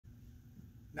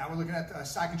Now we're looking at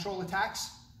side control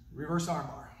attacks, reverse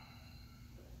armbar.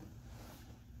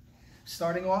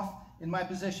 Starting off in my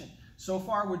position. So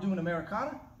far we're doing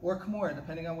Americana or Kimura,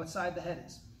 depending on what side the head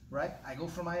is, right? I go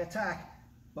for my attack,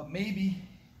 but maybe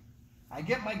I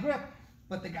get my grip,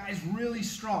 but the guy's really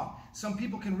strong. Some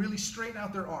people can really straighten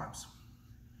out their arms.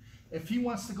 If he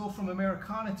wants to go from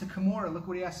Americana to Kimura, look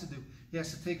what he has to do. He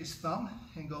has to take his thumb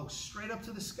and go straight up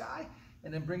to the sky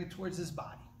and then bring it towards his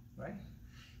body, right?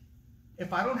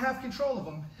 If I don't have control of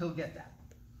him, he'll get that.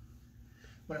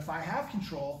 But if I have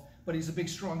control, but he's a big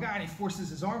strong guy and he forces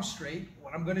his arms straight,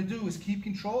 what I'm gonna do is keep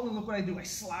control, and look what I do. I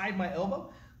slide my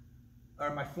elbow,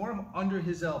 or my forearm under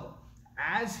his elbow.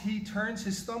 As he turns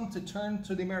his thumb to turn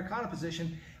to the Americana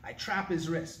position, I trap his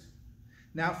wrist.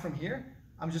 Now from here,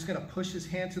 I'm just gonna push his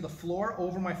hand to the floor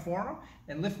over my forearm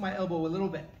and lift my elbow a little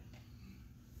bit.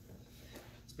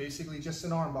 It's basically just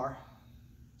an arm bar,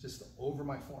 just over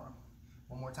my forearm.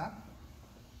 One more time.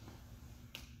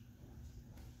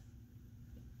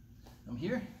 I'm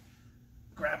here,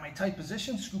 grab my tight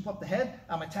position, scoop up the head.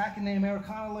 I'm attacking the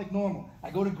Americana like normal. I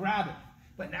go to grab it,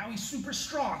 but now he's super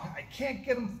strong. I can't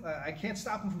get him, I can't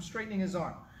stop him from straightening his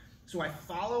arm. So I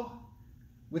follow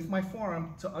with my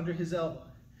forearm to under his elbow.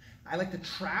 I like to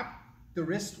trap the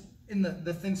wrist in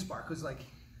the thin spot, because like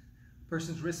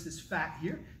person's wrist is fat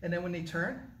here, and then when they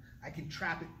turn, I can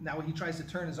trap it. Now when he tries to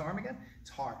turn his arm again, it's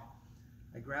hard.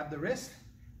 I grab the wrist,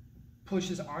 push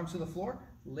his arm to the floor,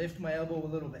 lift my elbow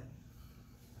a little bit.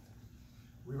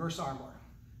 Reverse armbar.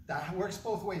 That works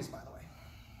both ways, by the way.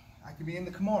 I could be in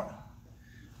the Kimura,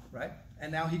 right?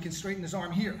 And now he can straighten his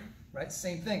arm here, right?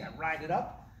 Same thing. I ride it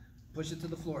up, push it to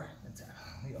the floor, and tap.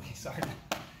 Okay, sorry.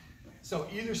 So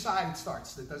either side it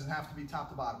starts. It doesn't have to be top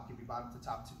to bottom. It can be bottom to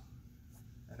top too.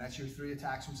 And that's your 3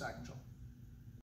 attacks from side control.